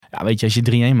Ja, weet je, als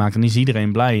je 3-1 maakt, dan is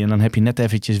iedereen blij. En dan heb je net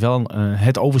eventjes wel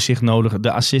het overzicht nodig,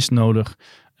 de assist nodig.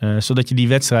 Zodat je die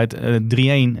wedstrijd 3-1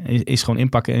 is gewoon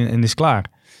inpakken en is klaar.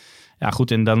 Ja,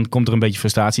 goed, en dan komt er een beetje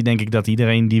frustratie. Denk ik dat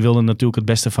iedereen, die wil er natuurlijk het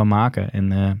beste van maken.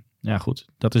 En ja, goed,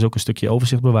 dat is ook een stukje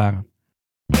overzicht bewaren.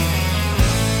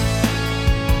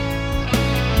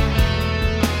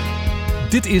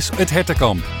 Dit is Het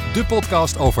Hertenkamp, de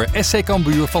podcast over SC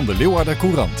Cambuur van de Leeuwarder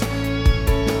Courant.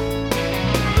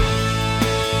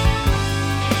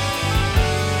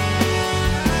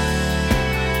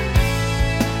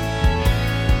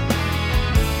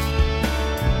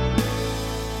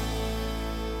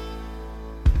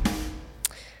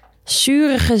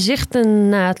 Zure gezichten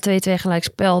na 2-2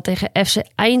 gelijkspel tegen FC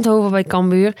Eindhoven bij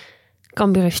Cambuur.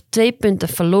 Cambuur heeft 2 punten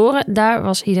verloren. Daar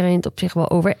was iedereen het op zich wel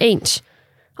over eens.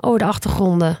 Over de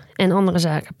achtergronden en andere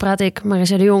zaken praat ik,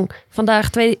 Marissa de Jong, vandaag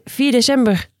 4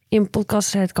 december in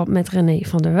podcast Het Kamp met René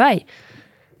van der Weij.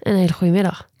 Een hele goede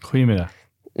middag. Goedemiddag.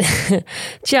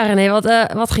 Tja René,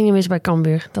 wat ging er mis bij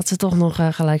Cambuur? Dat ze toch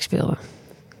nog gelijk speelden?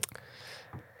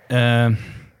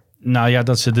 Nou ja,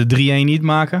 dat ze de 3-1 niet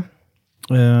maken.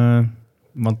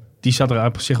 Want die zat er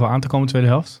op zich wel aan te komen, tweede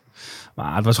helft.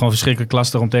 Maar het was gewoon verschrikkelijk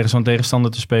lastig om tegen zo'n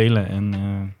tegenstander te spelen. En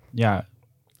ja,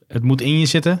 het moet in je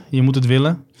zitten. Je moet het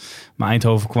willen. Maar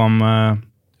Eindhoven kwam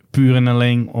puur en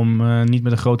alleen om niet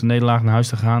met een grote nederlaag naar huis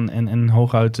te gaan. En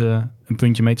hooguit een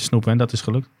puntje mee te snoepen. En dat is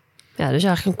gelukt. Ja, dus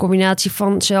eigenlijk een combinatie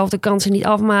van zelf de kansen niet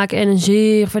afmaken en een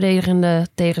zeer verdedigende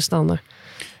tegenstander.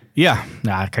 Ja,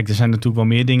 nou, kijk, er zijn natuurlijk wel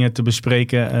meer dingen te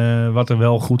bespreken wat er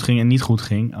wel goed ging en niet goed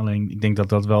ging. Alleen ik denk dat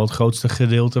dat wel het grootste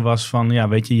gedeelte was van, ja,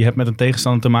 weet je hebt met een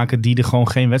tegenstander te maken die er gewoon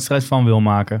geen wedstrijd van wil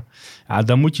maken. Ja,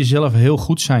 dan moet je zelf heel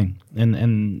goed zijn.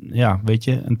 En ja, weet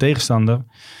je, een tegenstander,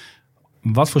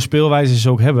 wat voor speelwijze ze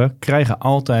ook hebben, krijgen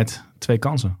altijd 2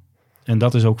 kansen. En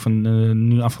dat is ook van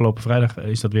nu afgelopen vrijdag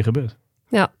is dat weer gebeurd.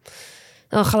 Ja.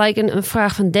 Dan gelijk een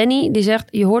vraag van Danny. Die zegt,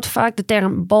 je hoort vaak de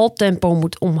term baltempo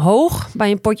moet omhoog.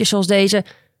 Bij een potje zoals deze,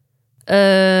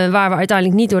 waar we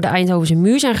uiteindelijk niet door de Eindhovense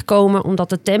muur zijn gekomen,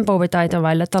 omdat het tempo bij tijd en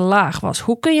wijle te laag was.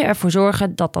 Hoe kun je ervoor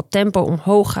zorgen dat dat tempo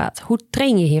omhoog gaat? Hoe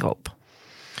train je hierop?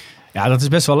 Ja, dat is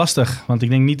best wel lastig. Want ik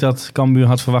denk niet dat Cambuur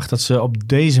had verwacht dat ze op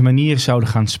deze manier zouden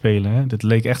gaan spelen. Hè. Dit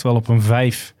leek echt wel op een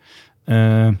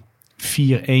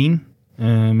 5-4-1.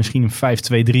 Misschien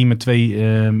een 5-2-3 met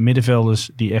 2 middenvelders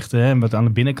die echt wat aan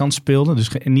de binnenkant speelden. Dus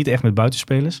niet echt met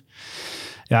buitenspelers.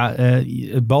 Ja,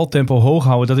 het baltempo hoog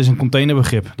houden, dat is een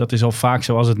containerbegrip. Dat is al vaak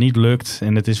zo als het niet lukt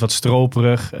en het is wat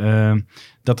stroperig,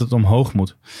 dat het omhoog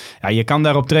moet. Ja, je kan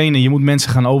daarop trainen, je moet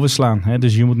mensen gaan overslaan. Hè?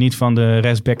 Dus je moet niet van de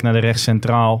rechtsback naar de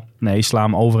rechtscentraal. Nee, sla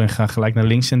hem over en ga gelijk naar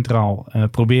linkscentraal.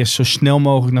 Probeer zo snel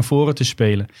mogelijk naar voren te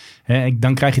spelen. Hè?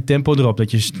 Dan krijg je tempo erop,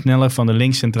 dat je sneller van de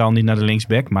linkscentraal niet naar de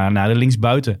linksback, maar naar de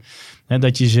linksbuiten. Hè?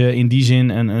 Dat je ze in die zin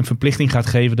een verplichting gaat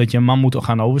geven dat je een man moet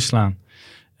gaan overslaan.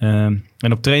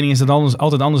 En op training is dat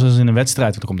altijd anders dan in een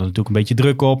wedstrijd. Er komt er natuurlijk een beetje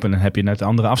druk op. En dan heb je net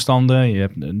andere afstanden. Je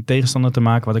hebt een tegenstander te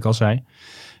maken, wat ik al zei.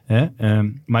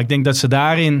 Maar ik denk dat ze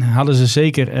daarin hadden ze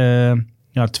zeker...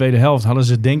 tweede helft hadden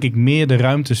ze denk ik meer de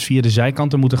ruimtes via de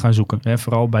zijkanten moeten gaan zoeken.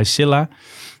 Vooral bij Silla.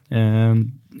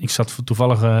 Ik zat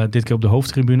toevallig dit keer op de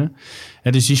hoofdtribune.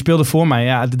 Dus die speelde voor mij.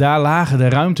 Ja, daar lagen de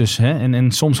ruimtes.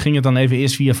 En soms ging het dan even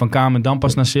eerst via Van Kamer en dan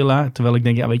pas naar Silla. Terwijl ik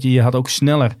denk, ja, weet je had ook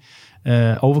sneller...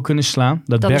 over kunnen slaan.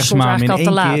 Dat Bergsma in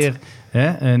één keer...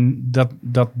 en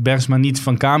dat Bergsma niet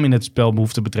Van Kamer in het spel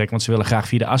behoeft te betrekken, want ze willen graag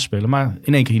via de as spelen. Maar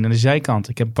in één keer hier naar de zijkant.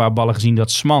 Ik heb een paar ballen gezien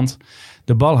dat Smant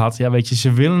de bal had. Ja, weet je,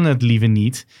 ze willen het liever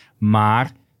niet.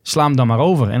 Maar sla hem dan maar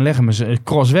over en leg hem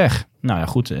cross weg. Nou ja,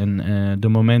 goed. En de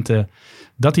momenten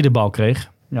dat hij de bal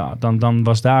kreeg, ja, dan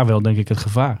was daar wel, denk ik, het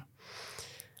gevaar.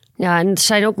 Ja, en er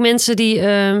zijn ook mensen die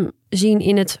zien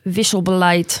in het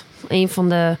wisselbeleid een van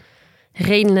de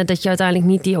redenen dat je uiteindelijk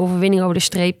niet die overwinning over de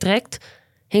streep trekt.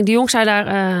 Henk de Jong zei daar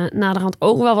naderhand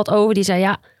ook wel wat over. Die zei,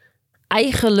 ja,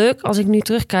 eigenlijk, als ik nu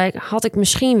terugkijk, had ik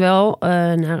misschien wel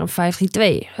naar een 5-3-2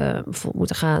 bijvoorbeeld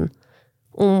moeten gaan.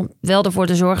 Om wel ervoor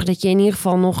te zorgen dat je in ieder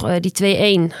geval nog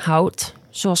die 2-1 houdt.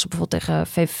 Zoals ze bijvoorbeeld tegen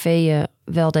VVV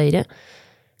wel deden.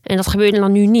 En dat gebeurde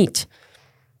dan nu niet.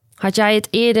 Had jij het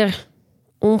eerder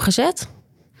omgezet?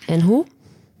 En hoe?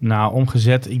 Nou,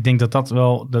 omgezet, ik denk dat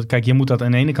wel... Kijk, je moet dat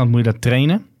aan de ene kant moet je dat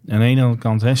trainen. Aan de ene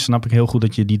kant snap ik heel goed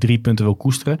dat je die 3 punten wil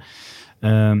koesteren.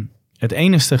 Het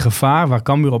enige gevaar waar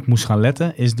Cambuur op moest gaan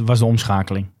letten was de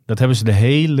omschakeling. Dat hebben ze de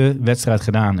hele wedstrijd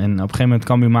gedaan. En op een gegeven moment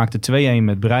Cambuur maakte 2-1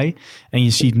 met Brei. En je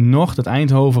ziet nog dat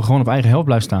Eindhoven gewoon op eigen helft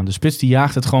blijft staan. De spits die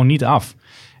jaagt het gewoon niet af.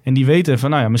 En die weten van,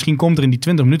 nou ja, misschien komt er in die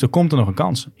 20 minuten komt er nog een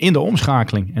kans. In de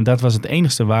omschakeling. En dat was het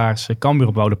enige waar ze Cambuur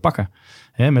op wouden pakken.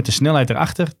 Met de snelheid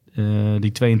erachter.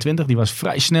 Die 22, die was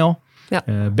vrij snel.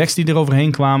 Ja. Backs die er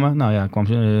overheen kwamen. Nou ja,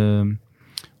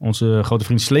 onze grote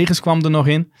vriend Slegers kwam er nog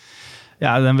in.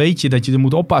 Ja, dan weet je dat je er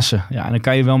moet oppassen. Ja, en dan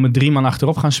kan je wel met 3 man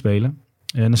achterop gaan spelen.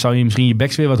 En dan zou je misschien je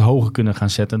backs weer wat hoger kunnen gaan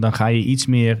zetten. Dan ga je iets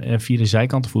meer via de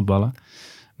zijkanten voetballen.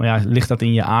 Maar ja, ligt dat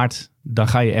in je aard, dan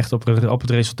ga je echt op het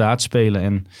resultaat spelen.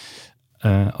 En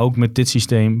ook met dit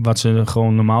systeem, wat ze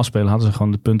gewoon normaal spelen, hadden ze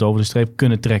gewoon de punten over de streep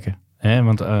kunnen trekken.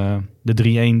 Want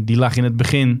de 3-1, die lag in het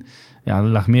begin, ja,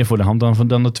 lag meer voor de hand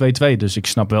dan de 2-2. Dus ik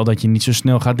snap wel dat je niet zo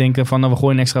snel gaat denken van, nou, we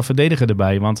gooien een extra verdediger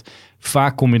erbij. Want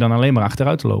vaak kom je dan alleen maar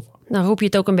achteruit te lopen. Dan roep je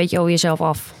het ook een beetje over jezelf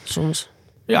af soms.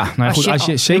 Ja, nou ja,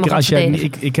 goed. Zeker als je.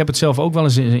 Ik heb het zelf ook wel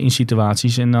eens in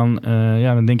situaties. En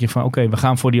dan denk je van oké, we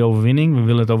gaan voor die overwinning. We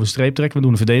willen het over de streep trekken. We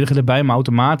doen een verdediger erbij. Maar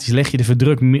automatisch leg je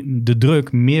de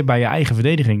druk meer bij je eigen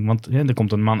verdediging. Want er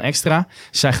komt een man extra.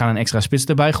 Zij gaan een extra spits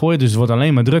erbij gooien. Dus het wordt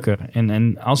alleen maar drukker.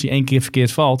 En als hij 1 keer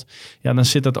verkeerd valt, ja, dan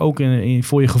zit dat ook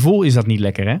voor je gevoel is dat niet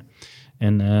lekker. Hè?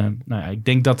 En nou ja, ik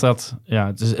denk dat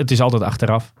het is altijd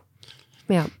achteraf.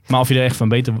 Ja. Maar of je er echt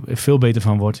veel beter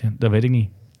van wordt, dat weet ik niet.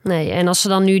 Nee, en als ze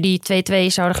dan nu die 2-2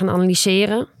 zouden gaan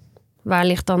analyseren, waar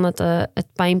ligt dan het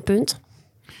pijnpunt?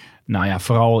 Nou ja,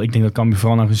 ik denk dat Cambuur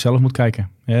vooral naar zichzelf moet kijken.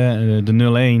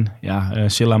 De 0-1, ja,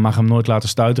 Silla mag hem nooit laten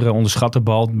stuiteren, onderschat de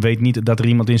bal, weet niet dat er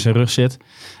iemand in zijn rug zit.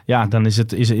 Ja, dan is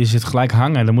het gelijk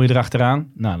hangen, dan moet je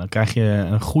erachteraan. Nou, dan krijg je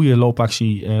een goede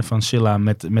loopactie van Silla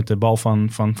met de bal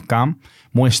van Kaam.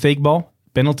 Mooie steekbal,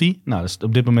 penalty. Nou,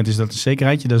 op dit moment is dat een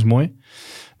zekerheidje, dat is mooi.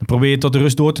 Dan probeer je tot de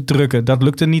rust door te drukken. Dat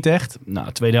lukte niet echt. Nou,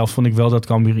 de tweede helft vond ik wel dat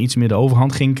Cambuur iets meer de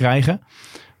overhand ging krijgen.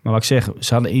 Maar wat ik zeg,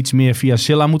 ze hadden iets meer via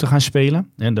Silla moeten gaan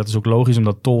spelen. En dat is ook logisch,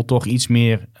 omdat Tol toch iets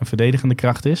meer een verdedigende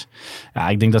kracht is. Ja,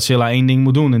 ik denk dat Silla 1 ding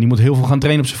moet doen. En die moet heel veel gaan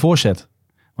trainen op zijn voorzet.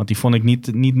 Want die vond ik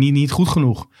niet goed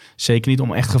genoeg. Zeker niet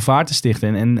om echt gevaar te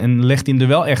stichten. En legt hij hem er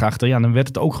wel echt achter, ja, dan werd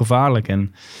het ook gevaarlijk.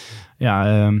 En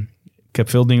ja, ik heb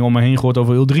veel dingen om me heen gehoord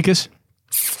over Uldrikis.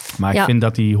 Maar ik vind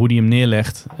dat hoe hij hem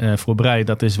neerlegt voor Brei,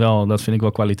 dat vind ik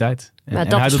wel kwaliteit. En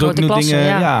hij doet ook klasse,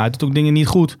 dingen, hij doet ook dingen niet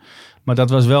goed. Maar dat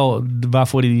was wel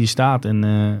waarvoor hij staat. En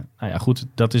nou ja, goed,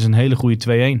 dat is een hele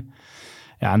goede 2-1.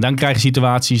 Ja, en dan krijg je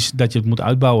situaties dat je het moet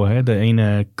uitbouwen. Hè? De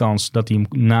ene kans dat hij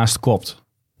hem naast kopt.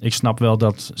 Ik snap wel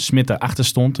dat Smit erachter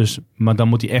stond. Maar dan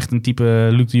moet hij echt een type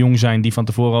Luc de Jong zijn die van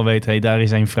tevoren al weet, daar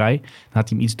is hij vrij. Dan had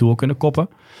hij hem iets door kunnen koppen.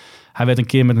 Hij werd een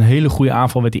keer met een hele goede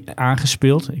aanval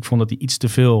aangespeeld. Ik vond dat hij iets te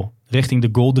veel richting de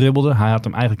goal dribbelde. Hij had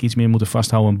hem eigenlijk iets meer moeten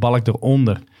vasthouden. Een balk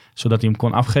eronder, zodat hij hem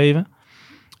kon afgeven.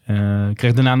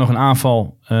 Kreeg daarna nog een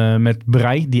aanval met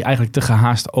Brei, die eigenlijk te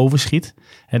gehaast overschiet.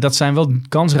 En dat zijn wel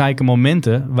kansrijke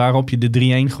momenten waarop je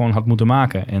de 3-1 gewoon had moeten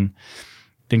maken. En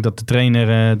ik denk dat de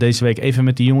trainer deze week even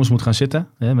met die jongens moet gaan zitten.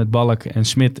 Met Balk en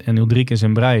Smit en Uldrikis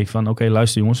en Brei. Van oké,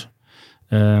 luister jongens.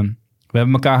 We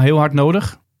hebben elkaar heel hard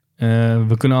nodig.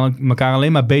 We kunnen elkaar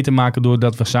alleen maar beter maken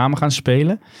doordat we samen gaan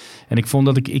spelen. En ik vond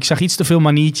dat ik zag iets te veel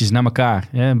maniertjes naar elkaar.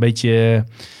 Een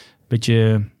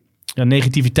beetje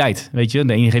negativiteit, weet je.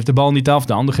 De ene geeft de bal niet af,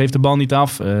 de ander geeft de bal niet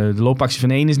af. De loopactie van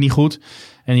de ene is niet goed.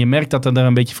 En je merkt dat er daar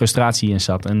een beetje frustratie in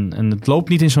zat. En het loopt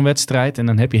niet in zo'n wedstrijd. En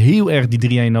dan heb je heel erg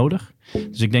die 3-1 nodig.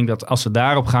 Dus ik denk dat als ze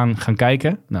daarop gaan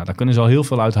kijken, nou, daar kunnen ze al heel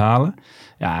veel uithalen.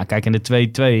 Ja, kijk, en de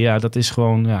 2-2, ja, dat is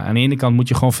gewoon... Ja, aan de ene kant moet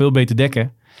je gewoon veel beter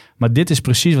dekken. Maar dit is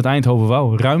precies wat Eindhoven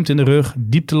wou. Ruimte in de rug,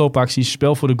 diepteloopacties,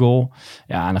 spel voor de goal.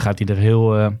 Ja, en dan gaat hij er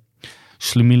heel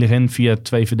slemielig in via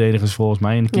 2 verdedigers volgens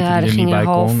mij. En de keeper die er niet bij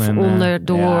kon. En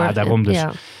onderdoor. Ja, daarom dus.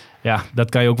 Ja, dat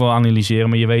kan je ook wel analyseren.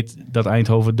 Maar je weet dat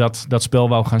Eindhoven dat spel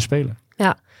wou gaan spelen.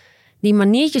 Ja, die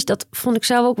maniertjes, dat vond ik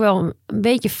zelf ook wel een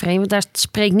beetje vreemd. Want daar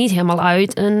spreekt niet helemaal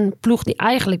uit een ploeg die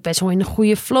eigenlijk best wel in een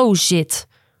goede flow zit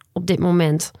op dit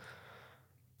moment.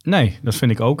 Nee, dat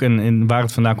vind ik ook. En waar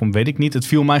het vandaan komt, weet ik niet. Het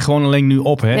viel mij gewoon alleen nu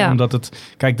op. Hè? Ja. Omdat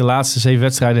kijk, de laatste 7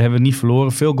 wedstrijden hebben we niet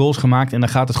verloren. Veel goals gemaakt en dan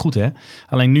gaat het goed. Hè?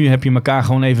 Alleen nu heb je elkaar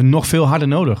gewoon even nog veel harder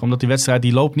nodig. Omdat die wedstrijd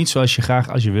die loopt niet zoals je graag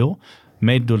als je wil.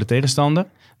 Mede door de tegenstander.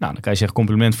 Nou, dan kan je zeggen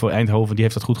compliment voor Eindhoven. Die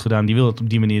heeft dat goed gedaan. Die wil het op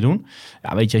die manier doen.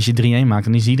 Ja, weet je, als je 3-1 maakt,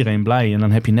 dan is iedereen blij. En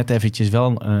dan heb je net eventjes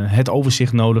wel het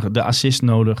overzicht nodig. De assist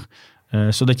nodig.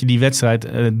 Zodat je die wedstrijd 3-1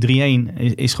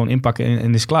 is gewoon inpakken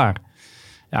en is klaar.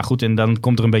 Ja, goed, en dan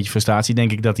komt er een beetje frustratie.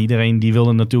 Denk ik dat iedereen, die wil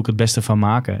er natuurlijk het beste van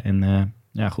maken. En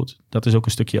ja, goed, dat is ook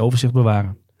een stukje overzicht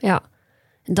bewaren. Ja,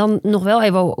 en dan nog wel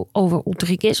even over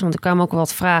Uldrikis, want er kwamen ook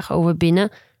wat vragen over binnen.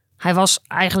 Hij was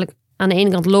eigenlijk aan de ene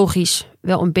kant logisch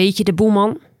wel een beetje de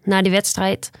boeman na die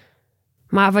wedstrijd.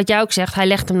 Maar wat jij ook zegt, hij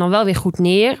legt hem dan wel weer goed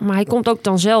neer. Maar hij komt ook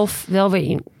dan zelf wel weer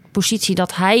in positie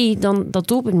dat hij dan dat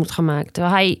doelpunt moet gaan maken.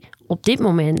 Terwijl hij op dit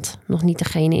moment nog niet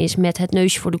degene is met het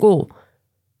neusje voor de goal.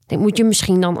 Moet je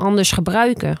misschien dan anders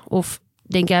gebruiken? Of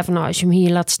denk jij van, nou, als je hem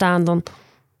hier laat staan, dan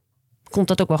komt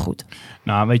dat ook wel goed?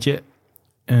 Nou, weet je,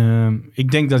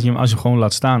 Ik denk dat je hem, als je hem gewoon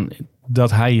laat staan,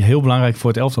 dat hij heel belangrijk voor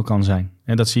het elftal kan zijn.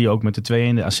 En dat zie je ook met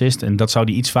de 2-1, de assist. En dat zou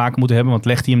hij iets vaker moeten hebben, want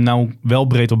legt hij hem nou wel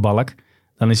breed op Balk,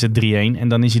 dan is het 3-1 en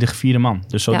dan is hij de gevierde man.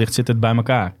 Dus zo dicht zit het bij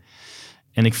elkaar.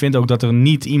 En ik vind ook dat er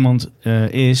niet iemand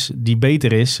is die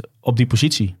beter is op die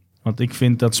positie. Want ik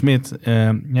vind dat Smit,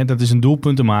 dat is een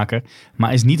doelpuntenmaker,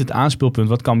 maar is niet het aanspeelpunt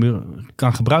wat Cambuur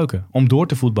kan gebruiken om door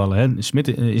te voetballen. Hè.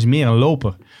 Smit is meer een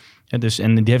loper. Ja, dus,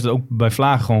 en die heeft het ook bij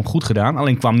Vlagen gewoon goed gedaan.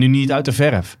 Alleen kwam nu niet uit de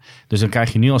verf. Dus dan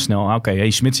krijg je nu al snel...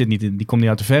 Smit zit niet, die komt niet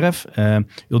uit de verf.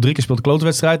 Uldrikis speelt de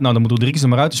klotenwedstrijd. Nou, dan moet Uldrikis er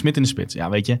maar uit. De Smit in de spits. Ja,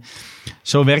 weet je.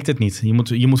 Zo werkt het niet.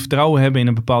 Je moet vertrouwen hebben in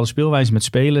een bepaalde speelwijze met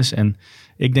spelers. En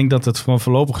ik denk dat het gewoon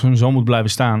voorlopig zo moet blijven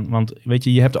staan. Want weet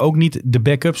je hebt ook niet de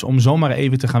backups om zomaar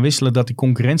even te gaan wisselen dat die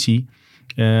concurrentie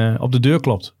op de deur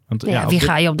klopt. Want, wie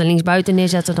ga je op de linksbuiten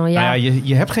neerzetten dan? Ja,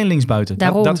 je hebt geen linksbuiten.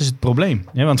 Dat is het probleem.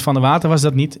 Ja, want Van der Water was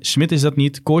dat niet. Smit is dat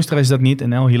niet. Kooistra is dat niet.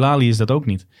 En El Hilali is dat ook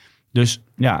niet. Dus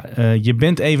je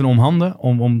bent even om handen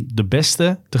om de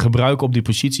beste te gebruiken op die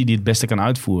positie die het beste kan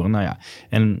uitvoeren. Nou ja,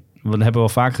 en we hebben wel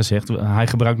vaak gezegd, hij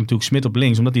gebruikt natuurlijk Smit op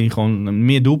links, omdat hij gewoon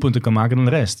meer doelpunten kan maken dan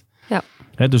de rest. Ja.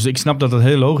 Dus ik snap dat dat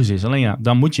heel logisch is. Alleen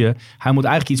dan hij moet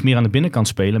eigenlijk iets meer aan de binnenkant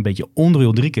spelen. Een beetje onder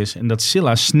Uldrikis. En dat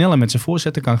Silla sneller met zijn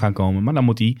voorzetten kan gaan komen. Maar dan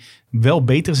moet hij wel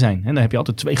beter zijn. En dan heb je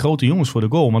altijd 2 grote jongens voor de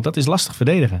goal. Want dat is lastig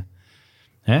verdedigen.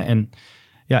 En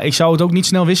ik zou het ook niet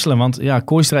snel wisselen. Want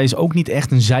Kooistra is ook niet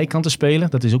echt een zijkant te spelen.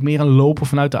 Dat is ook meer een loper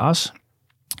vanuit de as.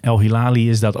 El Hilali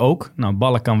is dat ook. Nou,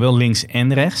 Balk kan wel links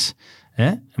en rechts.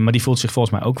 Maar die voelt zich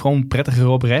volgens mij ook gewoon prettiger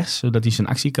op rechts, zodat hij zijn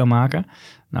actie kan maken.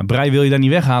 Nou, Brei wil je daar niet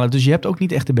weghalen, dus je hebt ook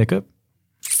niet echt de backup.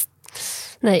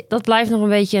 Nee, dat blijft nog een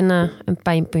beetje een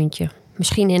pijnpuntje.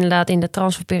 Misschien inderdaad in de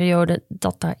transferperiode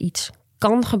dat daar iets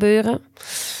kan gebeuren.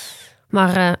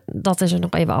 Maar dat is er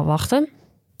nog even afwachten.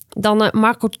 Dan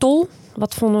Marco Tol.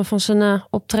 Wat vonden we van zijn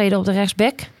optreden op de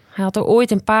rechtsback? Hij had er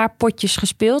ooit een paar potjes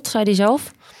gespeeld, zei hij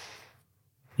zelf.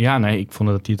 Ja, nee, ik vond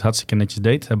dat hij het hartstikke netjes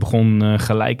deed. Hij begon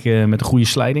gelijk met een goede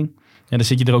sliding. En dan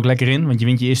zit je er ook lekker in, want je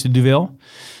wint je eerste duel.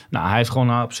 Nou, hij heeft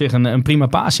gewoon op zich een prima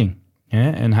passing.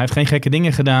 En hij heeft geen gekke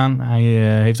dingen gedaan.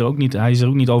 Hij is er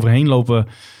ook niet overheen lopen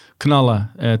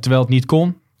knallen, terwijl het niet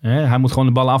kon. Hij moet gewoon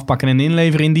de ballen afpakken en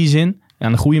inleveren in die zin.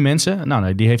 Aan de goede mensen. Nou,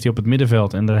 nee, die heeft hij op het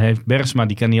middenveld. En daar heeft Bergsma,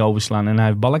 die kan niet overslaan. En hij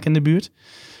heeft Balk in de buurt.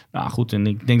 Nou goed, en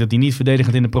ik denk dat hij niet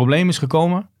verdedigend in de problemen is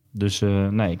gekomen. Dus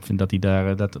ik vind dat hij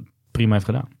daar dat prima heeft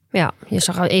gedaan. Ja, je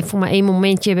zag voor maar 1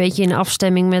 momentje een beetje in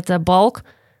afstemming met Balk.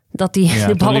 Dat hij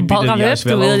de bal aan hebt.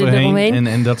 Toen wilde hij eromheen.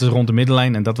 En dat is rond de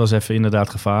middenlijn. En dat was even inderdaad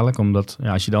gevaarlijk. Omdat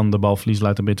als je dan de bal verliest,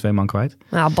 dan ben je 2 man kwijt.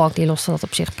 Nou, Balk die lost dat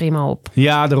op zich prima op.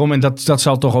 Ja, daarom. En dat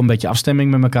zal toch wel een beetje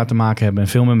afstemming met elkaar te maken hebben. En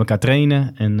veel met elkaar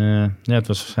trainen. En het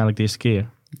was waarschijnlijk de eerste keer.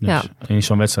 Dus in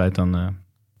zo'n wedstrijd dan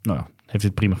heeft hij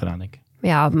het prima gedaan, denk ik.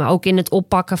 Ja, maar ook in het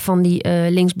oppakken van die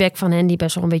linksback van hen, die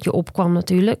best wel een beetje opkwam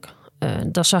natuurlijk.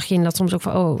 Dan zag je inderdaad soms ook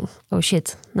van, oh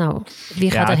shit, nou,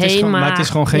 wie gaat erheen? Maar het is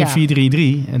gewoon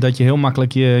geen 4-3-3. En dat je heel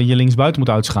makkelijk je linksbuiten moet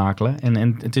uitschakelen.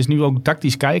 En het is nu ook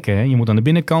tactisch kijken. Hè. Je moet aan de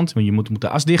binnenkant, je moet de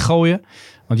as dichtgooien.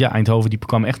 Want Eindhoven die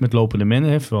kwam echt met lopende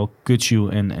men. Vooral Kutsu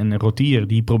en Rotier,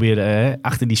 die probeerden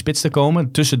achter die spits te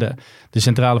komen. Tussen de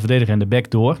centrale verdediger en de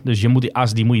back door. Dus je moet die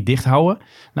as dicht houden.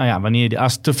 Nou ja, wanneer je die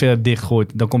as te ver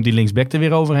dichtgooit, dan komt die linksback er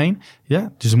weer overheen.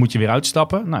 Ja? Dus dan moet je weer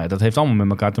uitstappen. Nou ja, dat heeft allemaal met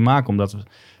elkaar te maken, omdat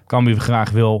Cambuur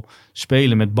graag wil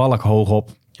spelen met Balk hoog op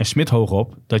en Smit hoog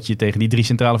op, dat je tegen die 3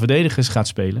 centrale verdedigers gaat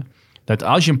spelen. Dat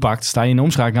als je hem pakt, sta je in de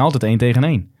omschakeling altijd 1 tegen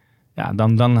 1. Ja,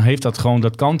 dan heeft dat gewoon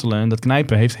dat kantelen en dat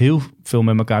knijpen heeft heel veel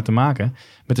met elkaar te maken.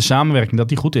 Met de samenwerking, dat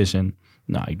die goed is. En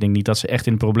ik denk niet dat ze echt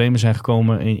in de problemen zijn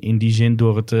gekomen in die zin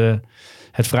door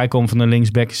het vrijkomen van de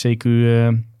linksback CQ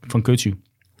van Kutsu.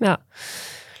 Ja,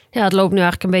 het loopt nu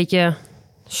eigenlijk een beetje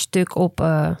stuk op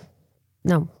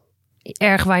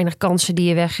erg weinig kansen die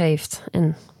je weggeeft.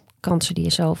 En kansen die je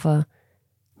zelf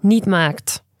niet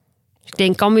maakt. Dus ik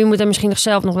denk, Cambuur moet er misschien nog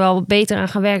zelf nog wel beter aan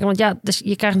gaan werken. Want dus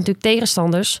je krijgt natuurlijk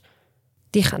tegenstanders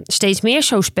die gaan steeds meer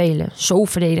zo spelen. Zo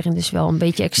verdedigend is wel een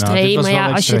beetje extreem.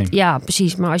 Maar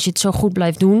precies. Maar als je het zo goed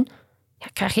blijft doen,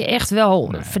 krijg je echt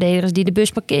wel verdedigers die de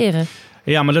bus parkeren.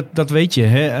 Ja, maar dat weet je.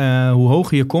 Hè? Hoe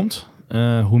hoger je komt,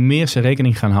 hoe meer ze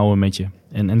rekening gaan houden met je.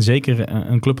 En zeker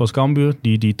een club als Cambuur,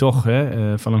 die toch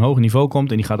van een hoger niveau komt.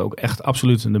 En die gaat ook echt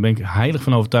absoluut, en daar ben ik heilig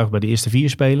van overtuigd, bij de eerste 4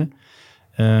 spelen.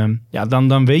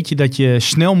 Dan weet je dat je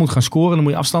snel moet gaan scoren. Dan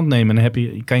moet je afstand nemen. En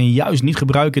dan kan je juist niet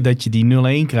gebruiken dat je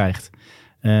die 0-1 krijgt.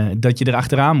 Dat je er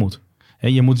achteraan moet.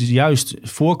 Je moet juist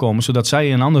voorkomen, zodat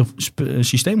zij een ander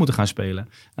systeem moeten gaan spelen.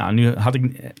 Nou, nu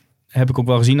heb ik ook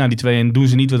wel gezien, die 2 en doen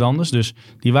ze niet wat anders. Dus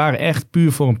die waren echt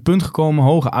puur voor een punt gekomen,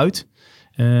 hoger uit.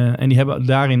 En die hebben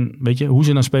daarin, weet je, hoe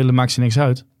ze dan spelen, maakt ze niks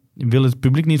uit. Die willen het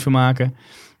publiek niet vermaken.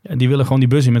 die willen gewoon die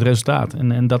bus in met resultaat.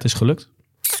 En dat is gelukt.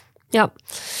 Ja,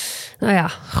 nou ja,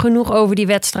 genoeg over die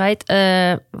wedstrijd.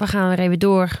 We gaan weer even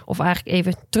door, of eigenlijk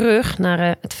even terug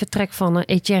naar het vertrek van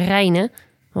Etienne Rijnen.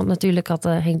 Want natuurlijk had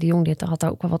Henk de Jong had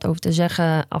daar ook wel wat over te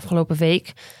zeggen afgelopen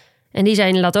week. En die zei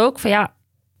inderdaad ook van ja,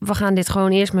 we gaan dit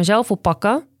gewoon eerst maar zelf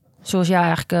oppakken. Zoals jij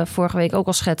eigenlijk vorige week ook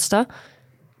al schetste.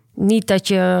 Niet dat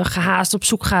je gehaast op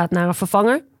zoek gaat naar een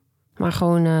vervanger. Maar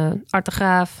gewoon Art de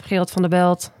Graaf, Gerard van der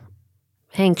Belt,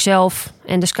 Henk zelf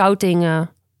en de scouting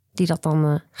die dat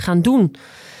dan gaan doen.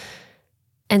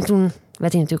 En toen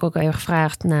werd hij natuurlijk ook even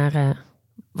gevraagd naar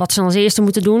wat ze als eerste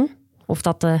moeten doen. Of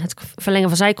dat het verlengen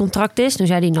van zijn contract is. Toen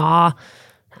zei hij, nou,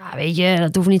 weet je,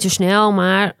 dat hoeft niet zo snel,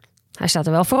 maar hij staat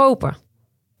er wel voor open.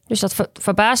 Dus dat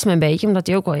verbaast me een beetje, omdat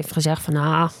hij ook al heeft gezegd van,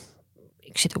 nou,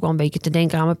 ik zit ook wel een beetje te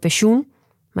denken aan mijn pensioen.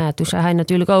 Maar ja, toen zei hij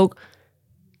natuurlijk ook,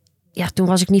 ja, toen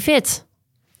was ik niet fit.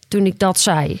 Toen ik dat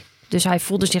zei. Dus hij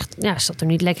voelde zich, ja, zat er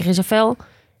niet lekker in zijn vel.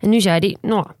 En nu zei hij,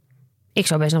 nou, ik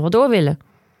zou best nog wel door willen.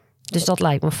 Dus dat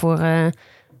lijkt me voor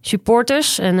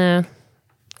supporters en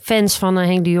fans van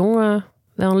Henk de Jong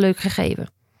wel een leuk gegeven.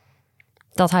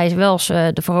 Dat hij wel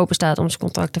ervoor open staat om zijn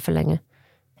contract te verlengen.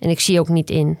 En ik zie ook niet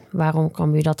in waarom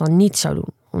Cambuur dat dan niet zou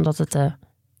doen. Omdat het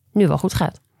nu wel goed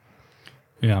gaat.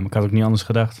 Ja, maar ik had ook niet anders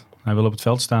gedacht. Hij wil op het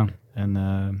veld staan.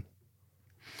 En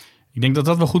ik denk dat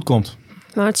dat wel goed komt.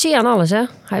 Maar het zie je aan alles, hè?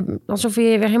 Alsof hij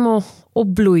weer helemaal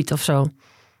opbloeit of zo.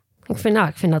 Ik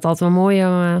vind dat altijd wel mooi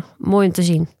om te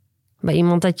zien. Bij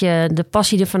iemand dat je de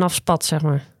passie er vanaf spat, zeg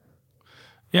maar.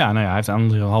 Ja, nou ja, hij heeft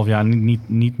anderhalf jaar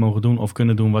niet mogen doen of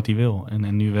kunnen doen wat hij wil.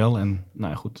 En nu wel. En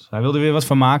nou ja, goed, hij wilde er weer wat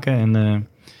van maken. En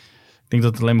ik denk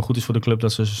dat het alleen maar goed is voor de club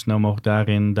dat ze zo snel mogelijk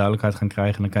daarin duidelijkheid gaan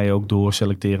krijgen. En dan kan je ook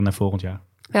doorselecteren naar volgend jaar.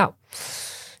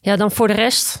 Ja, dan voor de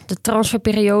rest, de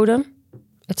transferperiode.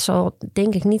 Het zal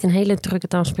denk ik niet een hele drukke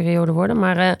transferperiode worden.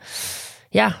 Maar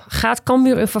gaat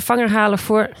Cambuur een vervanger halen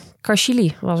voor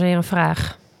Karshili? Was weer een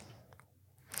vraag.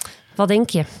 Wat denk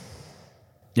je?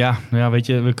 Ja, weet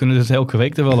je, we kunnen het elke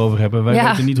week er wel over hebben. Wij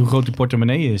weten niet hoe groot die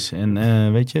portemonnee is. En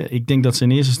weet je, ik denk dat ze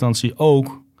in eerste instantie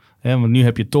ook... want nu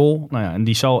heb je Tol. Nou ja, en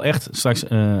die zal echt straks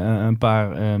een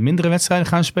paar mindere wedstrijden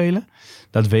gaan spelen.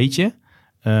 Dat weet je.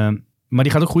 Maar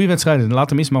die gaat ook goede wedstrijden. Laat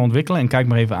hem eens maar ontwikkelen. En kijk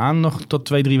maar even aan nog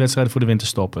tot 2-3 wedstrijden voor de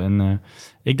winterstop. En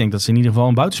ik denk dat ze in ieder geval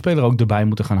een buitenspeler ook erbij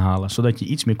moeten gaan halen. Zodat je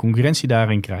iets meer concurrentie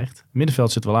daarin krijgt. Het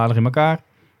middenveld zit wel aardig in elkaar.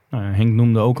 Nou, Henk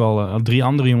noemde ook al 3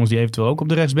 andere jongens die eventueel ook op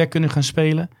de rechtsback kunnen gaan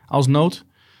spelen. Als nood.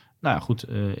 Nou ja, goed.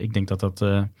 Ik denk dat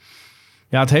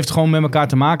het heeft gewoon met elkaar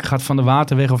te maken. Gaat Van der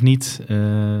Water weg of niet?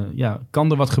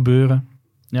 Kan er wat gebeuren?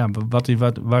 Ja,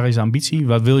 waar is de ambitie?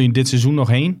 Wat wil je dit seizoen nog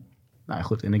heen? Nou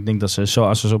goed, en ik denk dat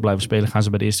als ze zo blijven spelen, gaan ze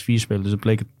bij de eerste 4 spelen. Dus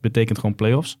dat betekent gewoon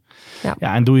play-offs.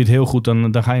 Ja, en doe je het heel goed,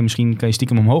 dan kan je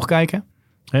stiekem omhoog kijken.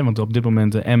 Want op dit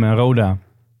moment Emmen en Roda.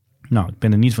 Nou, ik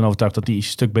ben er niet van overtuigd dat die een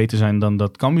stuk beter zijn dan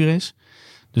dat Cambuur is.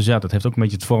 Dus ja, dat heeft ook een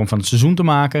beetje het vorm van het seizoen te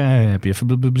maken. Heb je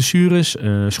blessures,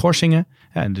 schorsingen.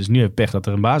 Ja, en dus nu heb je pech dat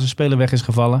er een basisspeler weg is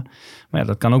gevallen. Maar ja,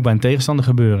 dat kan ook bij een tegenstander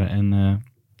gebeuren. En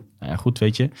goed,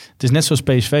 weet je. Het is net zoals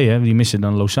PSV, hè. Die missen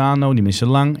dan Lozano, die missen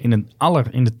Lang.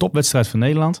 In de topwedstrijd van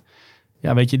Nederland.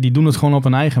 Ja, weet je, die doen het gewoon op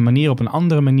een eigen manier, op een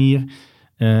andere manier.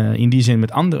 In die zin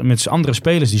met andere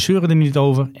spelers, die zeuren er niet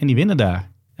over. En die winnen daar.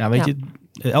 Ja, weet je,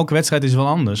 elke wedstrijd is wel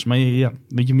anders. Maar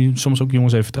weet je moet soms ook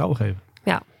jongens even vertrouwen geven.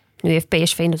 Ja, nu heeft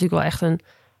PSV natuurlijk wel echt een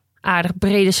aardig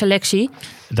brede selectie.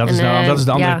 Dat is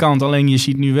de andere kant. Alleen je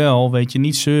ziet nu wel, weet je,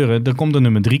 niet zeuren. Er komt de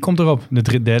nummer 3 komt erop.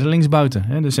 De derde linksbuiten.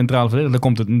 Hè, de centrale verdediger.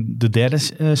 Dan komt de derde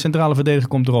centrale verdediger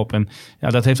komt erop. En ja,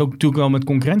 dat heeft ook natuurlijk wel met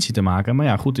concurrentie te maken. Maar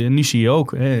ja, goed. Nu zie je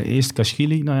ook. Eerst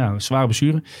Kashili. Nou ja, zware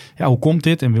blessure. Ja, hoe komt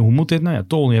dit en hoe moet dit? Nou ja,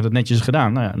 Tol heeft het netjes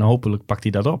gedaan. Nou ja, dan hopelijk pakt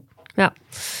hij dat op. Ja.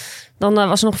 Dan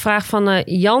was er nog een vraag van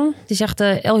Jan. Die zegt,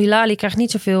 El Hilali krijgt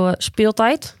niet zoveel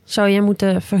speeltijd. Zou je hem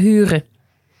moeten verhuren?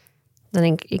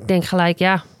 Dan denk gelijk,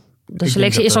 de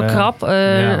selectie is al krap.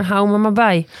 Hou me maar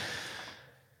bij.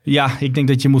 Ja, ik denk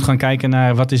dat je moet gaan kijken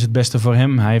naar wat is het beste voor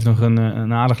hem. Hij heeft nog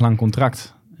een aardig lang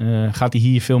contract. Gaat hij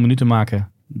hier veel minuten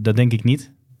maken? Dat denk ik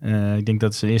niet. Ik denk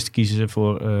dat ze eerst kiezen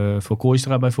voor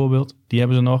Kooistra bijvoorbeeld. Die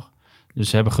hebben ze nog. Dus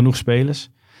ze hebben genoeg spelers.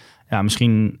 Ja,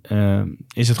 misschien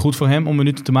is het goed voor hem om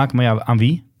minuten te maken. Maar ja, aan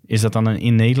wie? Is dat dan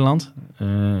in Nederland?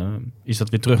 Is dat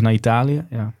weer terug naar Italië?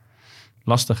 Ja,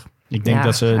 lastig. Ik denk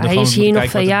dat ze er gewoon moeten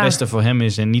kijken wat het beste voor hem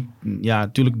is. En niet,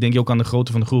 natuurlijk denk je ook aan de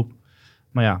grootte van de groep.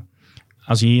 Maar ja,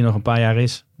 als hij hier nog een paar jaar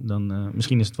is, dan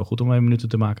misschien is het wel goed om even minuten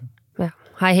te maken. Ja,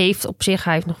 hij heeft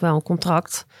nog wel een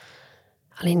contract.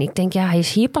 Alleen ik denk, hij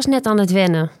is hier pas net aan het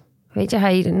wennen. Weet je,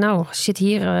 hij zit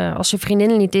hier, als zijn vriendin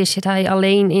er niet is, zit hij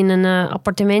alleen in een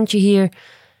appartementje hier.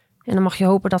 En dan mag je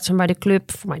hopen dat ze hem bij de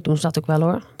club, voor mij doen ze dat ook wel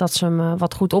hoor, dat ze hem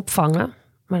wat goed opvangen.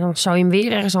 Maar dan zou je hem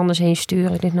weer ergens anders heen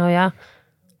sturen. Ik denk, nou ja,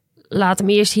 laat hem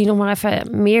eerst hier nog maar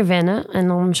even meer wennen. En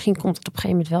dan misschien komt het op een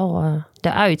gegeven moment wel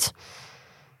eruit.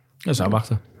 Dat zou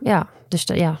wachten. Ja, dus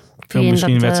ja.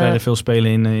 Misschien wedstrijden veel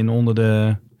spelen in onder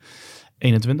de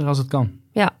 21 als het kan.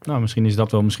 Ja. Nou, misschien is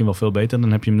dat misschien wel veel beter.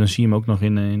 Dan zie je hem ook nog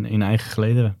in eigen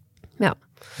gelederen. Ja.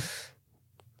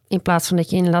 In plaats van dat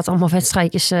je inderdaad allemaal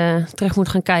wedstrijdjes terug moet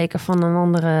gaan kijken van een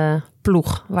andere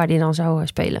ploeg waar die dan zou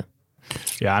spelen.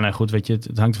 Ja, nou goed, weet je,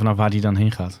 het hangt vanaf waar die dan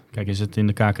heen gaat. Kijk, is het in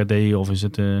de KKD of is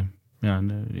het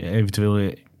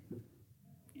eventueel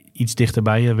iets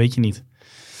dichterbij, weet je niet.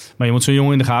 Maar je moet zo'n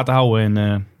jongen in de gaten houden.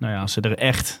 En als ze er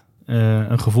echt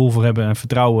een gevoel voor hebben en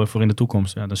vertrouwen voor in de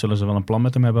toekomst, dan zullen ze wel een plan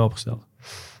met hem hebben opgesteld.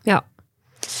 Ja.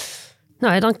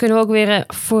 Nou, dan kunnen we ook weer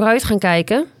vooruit gaan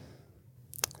kijken.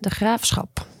 De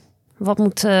Graafschap. Wat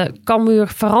moet Cambuur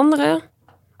veranderen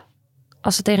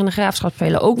als ze tegen de Graafschap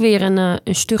spelen? Ook weer een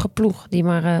stugge ploeg die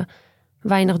maar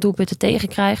weinig doelpunten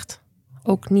tegenkrijgt.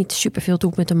 Ook niet superveel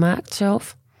doelpunten maakt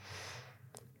zelf.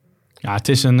 Ja, het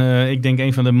is ik denk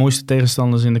een van de mooiste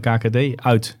tegenstanders in de KKD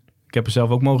uit. Ik heb er zelf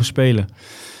ook mogen spelen.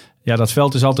 Ja, dat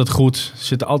veld is altijd goed. Er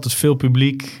zit altijd veel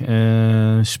publiek.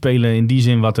 Spelen in die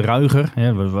zin wat ruiger.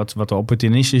 Hè, wat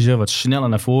opportunistischer, wat sneller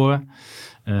naar voren.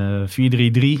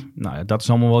 4-3-3, nou, dat is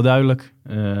allemaal wel duidelijk.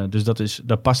 Dus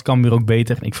dat past Cambuur ook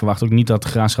beter. Ik verwacht ook niet dat de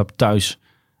Graafschap thuis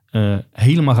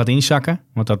helemaal gaat inzakken.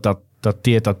 Want dat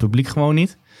teert dat publiek gewoon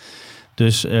niet.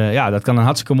 Dus dat kan een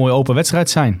hartstikke mooie open wedstrijd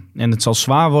zijn. En het zal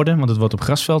zwaar worden, want het wordt op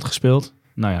grasveld gespeeld.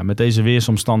 Nou ja, met deze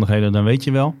weersomstandigheden, dan weet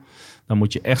je wel. Dan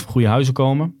moet je echt voor goede huizen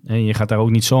komen. En je gaat daar ook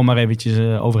niet zomaar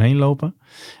eventjes overheen lopen.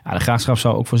 Ja, de Graafschap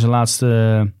zou ook voor zijn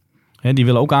laatste... die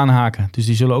willen ook aanhaken. Dus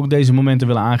die zullen ook deze momenten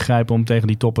willen aangrijpen om tegen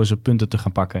die toppers punten te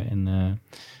gaan pakken. En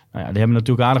die hebben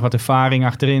natuurlijk aardig wat ervaring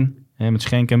achterin. Met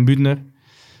Schenk en Buutner.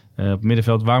 Op het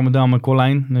middenveld Warmerdam en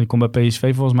Colijn. Die komt bij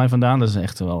PSV volgens mij vandaan. Dat is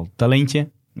echt wel een talentje.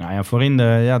 Nou ja, voorin,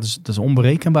 dat is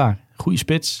onberekenbaar. Goede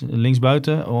spits.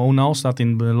 Linksbuiten. Onal staat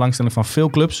in belangstelling van veel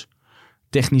clubs.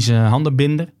 Technische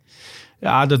handenbinder.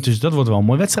 Ja, dat wordt wel een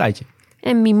mooi wedstrijdje.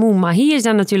 En Mimoun Mahi is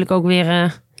daar natuurlijk ook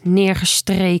weer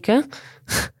neergestreken.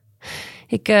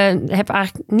 Ik heb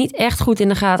eigenlijk niet echt goed in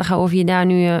de gaten gehouden of je daar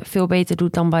nu veel beter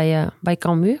doet dan bij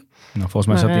Cambuur. Nou, volgens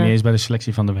mij zat hij niet eens bij de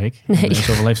selectie van de week. Nee.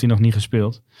 Zoveel heeft hij nog niet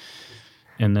gespeeld.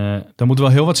 En er moet wel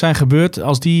heel wat zijn gebeurd.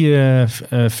 Als die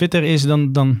fitter is,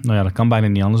 dan dat kan bijna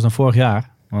niet anders dan vorig jaar.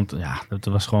 Want ja, dat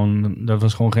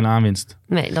was gewoon geen aanwinst.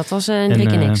 Nee, dat was een 3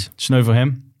 keer niks. Sneu voor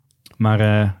hem.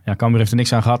 Maar Cambuur heeft er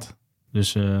niks aan gehad.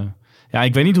 Dus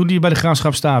ik weet niet hoe die bij de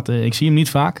Graafschap staat. Ik zie hem niet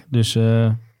vaak. Dus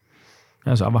ze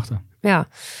afwachten. Ja,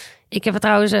 ik heb het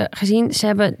trouwens gezien. Ze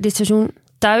hebben dit seizoen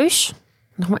thuis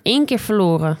nog maar 1 keer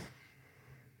verloren.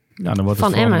 Ja, dan wordt het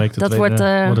van Emmen. Week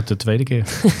wordt het de tweede keer.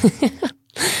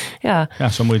 Ja,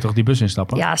 zo moet je toch die bus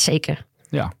instappen? Ja, zeker.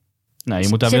 Ja, je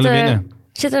moet daar willen winnen.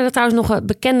 Zitten er trouwens nog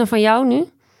bekenden van jou nu?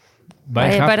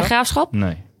 Bij de Graafschap?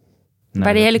 Nee.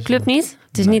 Bij de hele club niet?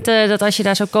 Het is niet dat als je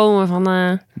daar zou komen van...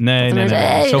 Nee.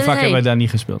 Zo vaak hebben wij daar niet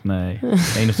gespeeld. Nee,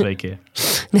 1 of 2 keer.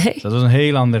 Nee. Dat was een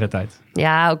hele andere tijd.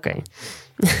 Ja, oké.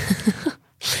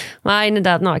 Maar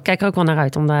inderdaad, ik kijk er ook wel naar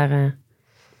uit om daar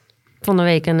van de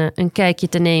week een kijkje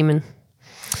te nemen.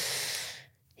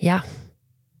 Ja,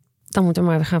 dan moeten we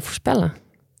maar weer gaan voorspellen.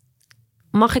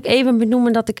 Mag ik even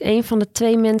benoemen dat ik een van de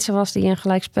 2 mensen was die een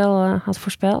gelijkspel had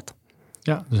voorspeld?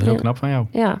 Ja, dat is heel knap van jou.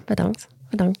 Ja, bedankt.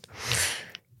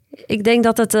 Ik denk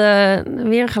dat het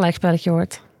weer een gelijkspelletje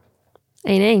wordt.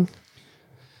 1-1.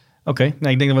 Oké, ik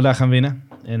denk dat we daar gaan winnen.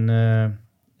 En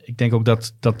ik denk ook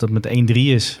dat het met 1-3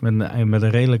 is. Met een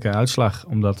redelijke uitslag.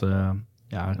 Omdat de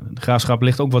Graafschap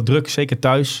ligt ook wat druk. Zeker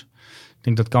thuis. Ik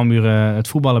denk dat Cambuur het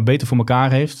voetballen beter voor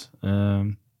elkaar heeft.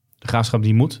 De Graafschap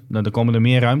die moet. Er komen er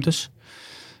meer ruimtes.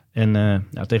 En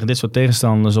tegen dit soort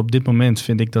tegenstanders op dit moment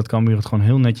vind ik dat Cambuur het gewoon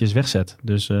heel netjes wegzet.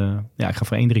 Dus ik ga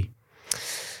voor 1-3.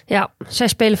 Ja, zij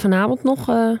spelen vanavond nog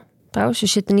trouwens. Er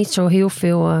zit niet zo heel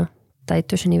veel tijd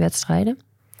tussen die wedstrijden.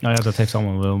 Nou ja, dat heeft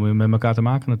allemaal wel met elkaar te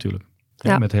maken natuurlijk.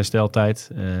 Ja. Met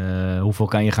hersteltijd. Hoeveel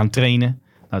kan je gaan trainen?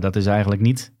 Nou, dat is eigenlijk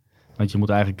niet. Want je moet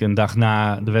eigenlijk een dag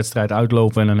na de wedstrijd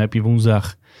uitlopen en dan heb je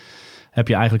woensdag...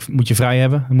 moet je vrij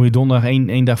hebben. Dan moet je donderdag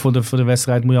één dag voor de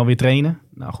wedstrijd moet je alweer trainen.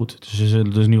 Nou goed, dus ze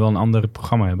zullen dus nu wel een ander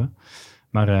programma hebben.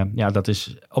 Maar dat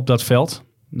is op dat veld.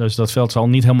 Dus dat veld zal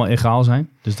niet helemaal egaal zijn.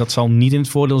 Dus dat zal niet in het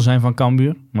voordeel zijn van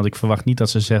Cambuur. Want ik verwacht niet dat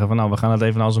ze zeggen van we gaan het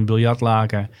even als een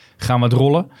biljartlaken. Gaan we het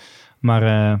rollen.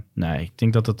 Maar ik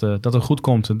denk dat het goed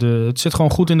komt. Het zit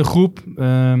gewoon goed in de groep.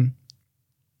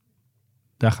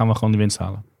 Daar gaan we gewoon de winst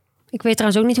halen. Ik weet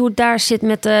trouwens ook niet hoe het daar zit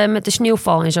met de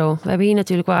sneeuwval en zo. We hebben hier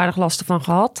natuurlijk wel aardig last van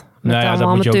gehad. Met allemaal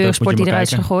amateursport die eruit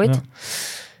is gegooid. Ja.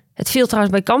 Het viel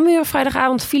trouwens bij Cambuur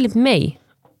vrijdagavond viel het mee.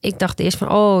 ik dacht eerst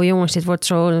van, oh jongens, dit wordt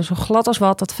zo glad als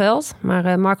wat, dat veld.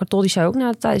 Maar Marco Tol die zei ook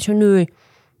na de tijd zo, nee.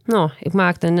 Nou, ik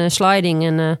maakte een sliding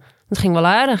en het ging wel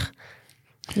aardig.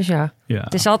 Dus ja,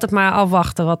 het is altijd maar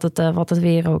afwachten wat het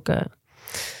weer ook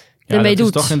ermee doet.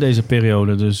 Het is toch in deze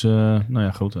periode. Dus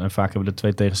goed. En vaak hebben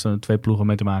de twee ploegen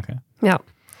mee te maken. Ja.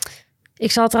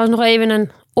 Ik zal trouwens nog even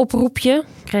een oproepje.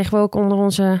 Kregen we ook onder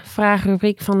onze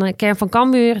vragenrubriek van de Kern van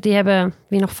Cambuur. Die hebben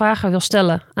wie nog vragen wil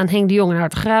stellen aan Henk de Jong en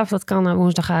Hart de Graaf. Dat kan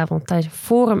woensdagavond tijdens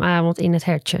forumavond in het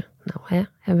Hertje. Nou,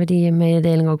 hebben we die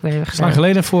mededeling ook weer gedaan. Lang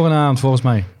geleden forumavond volgens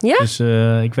mij. Ja? Dus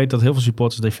ik weet dat heel veel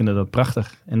supporters die vinden dat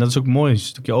prachtig. En dat is ook mooi. Een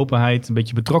stukje openheid, een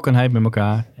beetje betrokkenheid met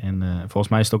elkaar. En volgens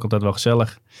mij is het ook altijd wel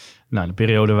gezellig. Nou, de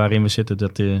periode waarin we zitten,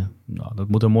 dat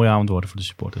moet een mooie avond worden voor de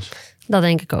supporters. Dat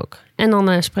denk ik ook. En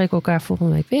dan spreken we elkaar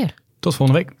volgende week weer. Tot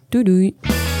volgende week. Doei doei.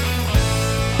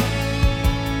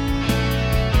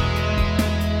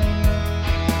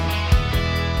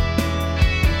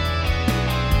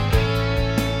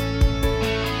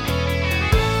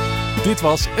 Dit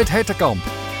was Het Hertenkamp,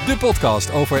 de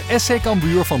podcast over SC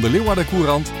Cambuur van de Leeuwarder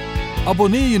Courant.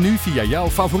 Abonneer je nu via jouw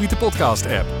favoriete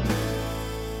podcast-app.